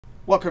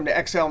Welcome to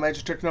Excel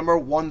magic trick number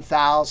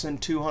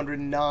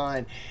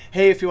 1209.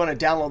 Hey, if you want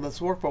to download this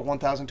workbook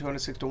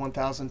 1206 to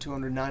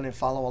 1209 and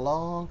follow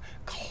along,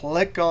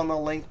 click on the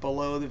link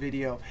below the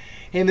video.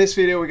 In this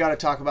video, we got to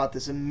talk about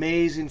this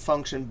amazing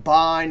function,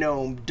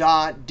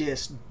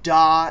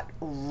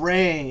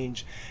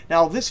 Binom.DIST.RANGE.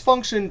 Now, this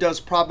function does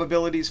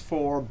probabilities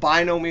for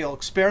binomial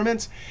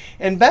experiments.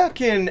 And back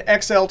in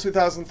Excel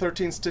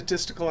 2013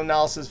 Statistical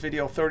Analysis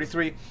video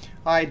 33,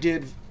 I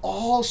did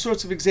all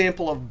sorts of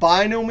examples of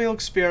binomial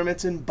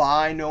experiments and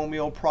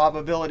binomial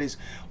probabilities.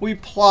 We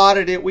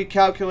plotted it. We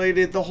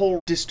calculated the whole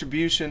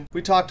distribution.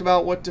 We talked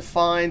about what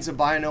defines a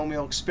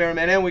binomial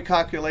experiment, and we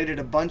calculated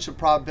a bunch of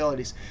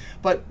probabilities.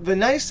 But the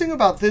nice thing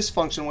about this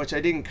function, which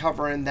I didn't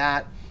cover in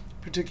that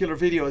particular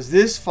video, is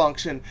this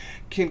function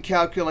can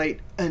calculate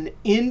an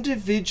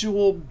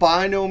individual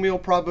binomial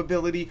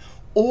probability,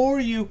 or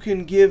you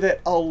can give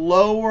it a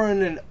lower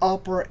and an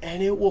upper,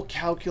 and it will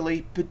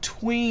calculate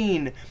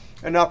between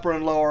an upper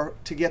and lower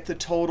to get the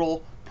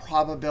total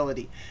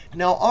probability.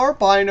 Now, our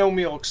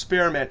binomial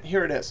experiment,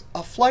 here it is.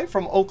 A flight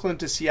from Oakland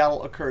to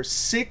Seattle occurs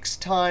 6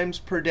 times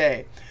per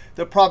day.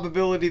 The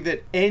probability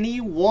that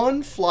any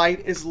one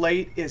flight is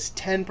late is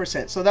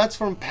 10%. So that's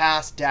from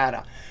past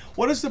data.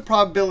 What is the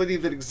probability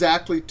that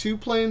exactly 2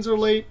 planes are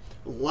late,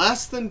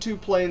 less than 2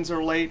 planes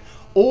are late,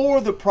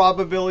 or the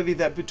probability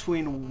that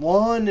between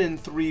 1 and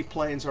 3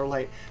 planes are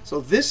late?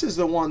 So this is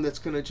the one that's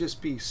going to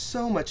just be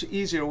so much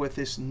easier with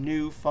this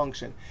new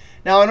function.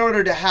 Now, in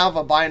order to have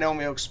a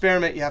binomial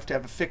experiment, you have to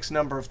have a fixed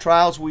number of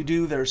trials. We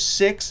do. There's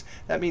 6.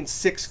 That means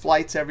 6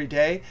 flights every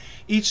day.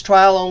 Each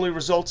trial only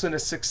results in a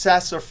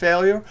success or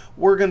failure.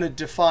 We're going to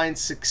define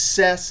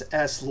success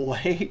as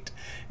late.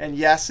 And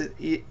yes,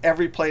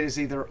 every plane is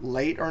either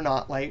late or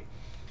not late.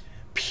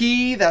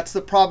 P, that's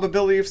the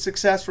probability of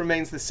success,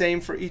 remains the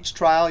same for each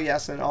trial.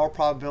 Yes, and our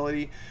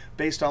probability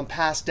based on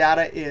past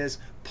data is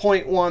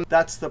 0.1.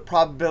 That's the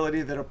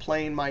probability that a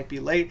plane might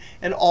be late.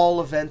 And all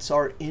events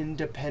are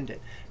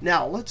independent.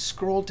 Now, let's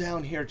scroll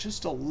down here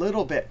just a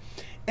little bit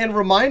and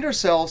remind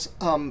ourselves,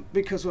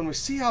 because when we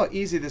see how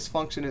easy this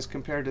function is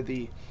compared to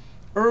the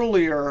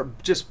earlier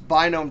just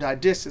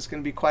Binom.DIST, it's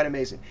going to be quite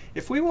amazing.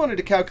 If we wanted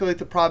to calculate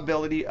the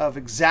probability of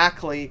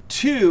exactly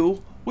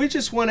 2, we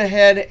just went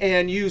ahead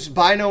and used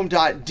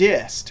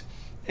Binom.DIST.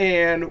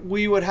 And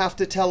we would have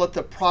to tell it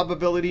the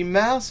probability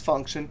mass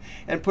function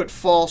and put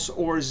false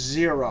or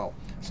 0.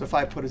 So if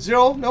I put a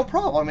 0, no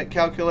problem. It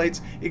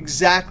calculates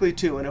exactly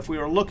 2. And if we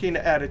were looking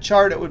at a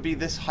chart, it would be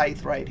this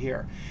height right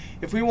here.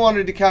 If we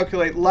wanted to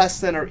calculate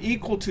less than or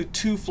equal to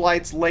 2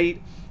 flights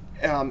late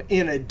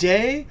in a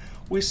day,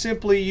 we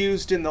simply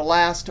used in the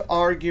last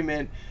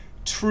argument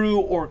true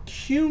or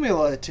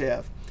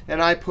cumulative.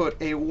 And I put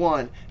a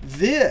 1.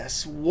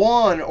 This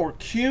 1 or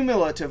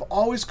cumulative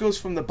always goes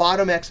from the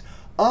bottom x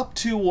up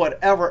to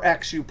whatever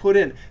x you put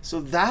in. So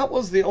that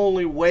was the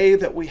only way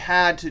that we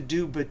had to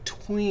do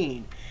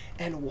between.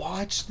 And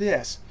watch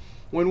this.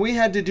 When we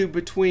had to do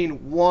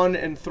between 1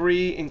 and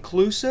 3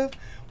 inclusive,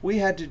 we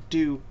had to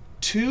do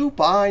 2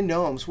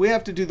 binomes. We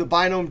have to do the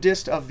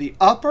Binom.DIST of the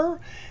upper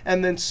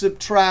and then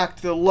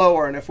subtract the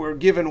lower. And if we're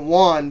given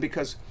 1,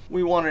 because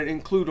we wanted to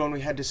include 1,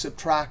 we had to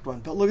subtract 1.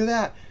 But look at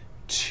that.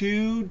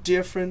 2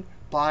 different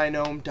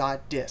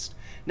Binom.DIST.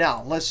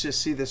 Now, let's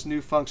just see this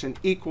new function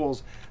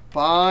equals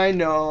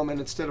binom, and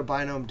instead of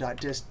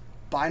Binom.DIST,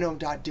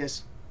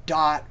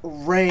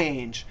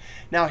 Binom.DIST.RANGE.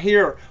 Now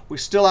here, we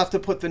still have to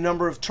put the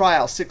number of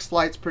trials, 6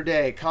 flights per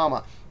day,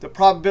 comma. The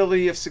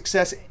probability of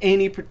success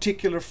any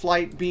particular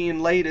flight being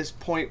late is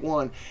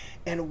 0.1.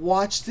 And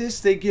watch this.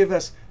 They give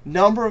us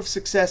number of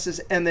successes,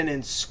 and then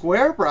in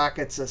square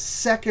brackets, a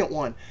second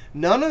one.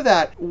 None of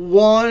that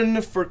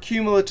 1 for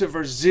cumulative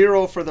or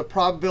 0 for the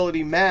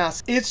probability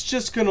mass. It's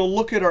just going to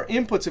look at our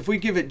inputs. If we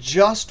give it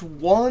just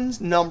 1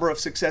 number of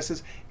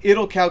successes,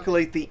 it'll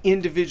calculate the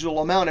individual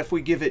amount. If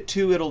we give it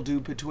 2, it'll do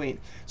between.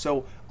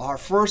 So our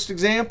first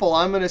example,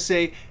 I'm going to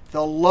say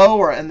the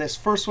lower, and this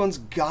first one's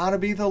got to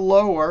be the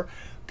lower,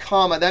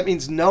 comma. That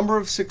means number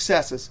of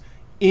successes.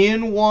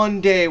 In one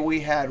day, we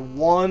had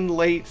 1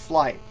 late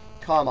flight,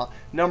 comma.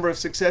 Number of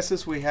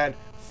successes, we had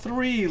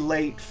 3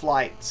 late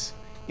flights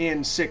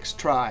in 6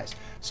 tries.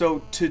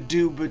 So to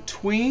do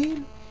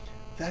between,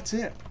 that's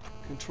it.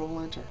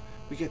 Control-Enter.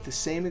 We get the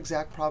same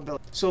exact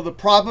probability. So the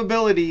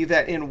probability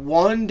that in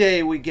one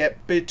day we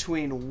get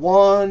between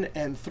 1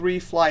 and 3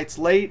 flights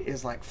late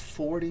is like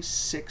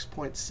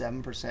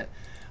 46.7%.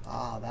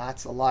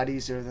 That's a lot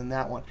easier than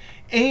that one.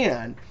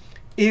 And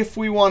if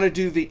we want to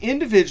do the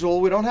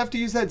individual, we don't have to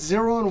use that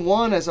 0 and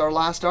 1 as our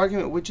last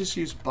argument. We just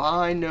use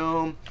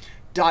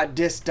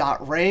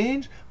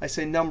Binom.DIST.RANGE. I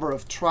say number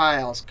of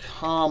trials,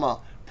 comma,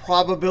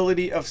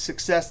 probability of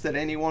success that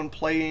any one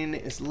plane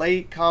is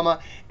late, comma,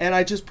 and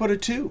I just put a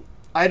 2.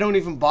 I don't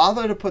even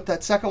bother to put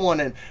that second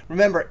one in.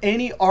 Remember,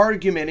 any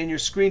argument in your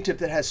screen tip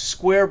that has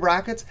square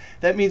brackets,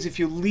 that means if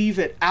you leave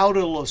it out,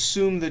 it'll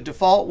assume the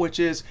default, which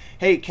is,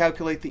 hey,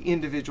 calculate the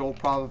individual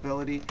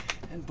probability,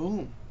 and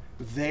boom.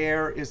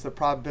 there is the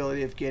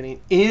probability of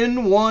getting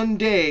in one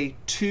day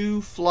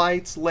 2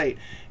 flights late.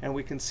 And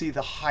we can see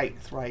the height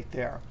right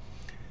there.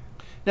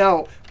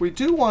 Now, we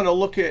do want to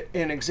look at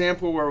an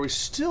example where we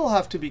still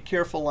have to be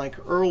careful like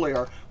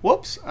earlier.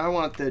 Whoops, I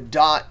want the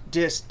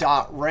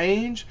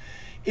 .dist.range.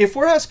 If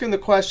we're asking the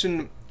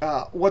question,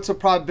 what's the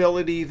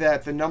probability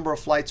that the number of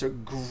flights are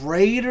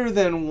greater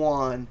than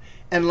 1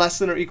 and less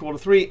than or equal to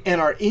 3, and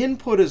our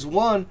input is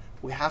 1,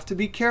 we have to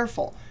be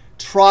careful.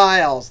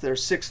 Trials,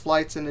 there's 6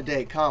 flights in a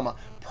day, comma.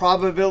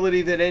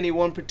 Probability that any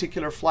one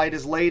particular flight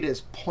is late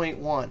is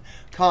 0.1,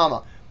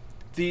 comma.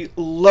 The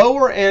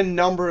lower end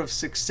number of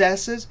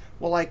successes,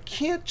 well, I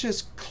can't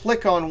just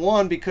click on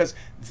 1 because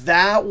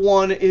that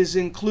one is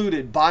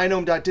included.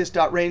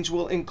 Binom.DIST.RANGE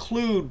will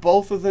include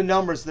both of the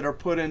numbers that are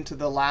put into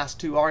the last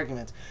 2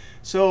 arguments.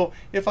 So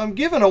if I'm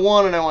given a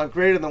 1 and I want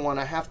greater than 1,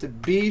 I have to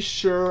be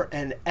sure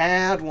and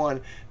add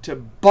 1 to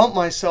bump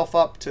myself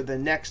up to the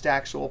next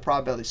actual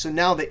probability. So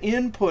now the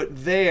input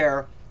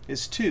there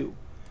is 2,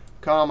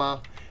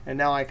 comma. And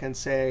now I can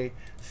say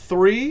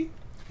 3.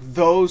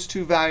 Those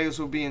 2 values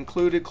will be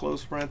included,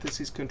 close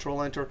parentheses,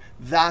 Control Enter.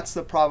 That's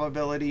the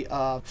probability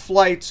of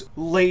flights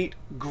late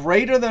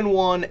greater than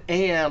 1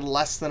 and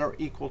less than or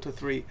equal to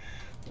 3.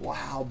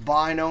 Wow,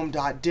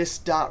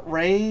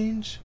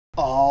 Binom.DIST.RANGE.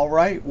 All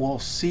right, we'll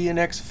see you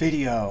next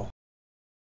video.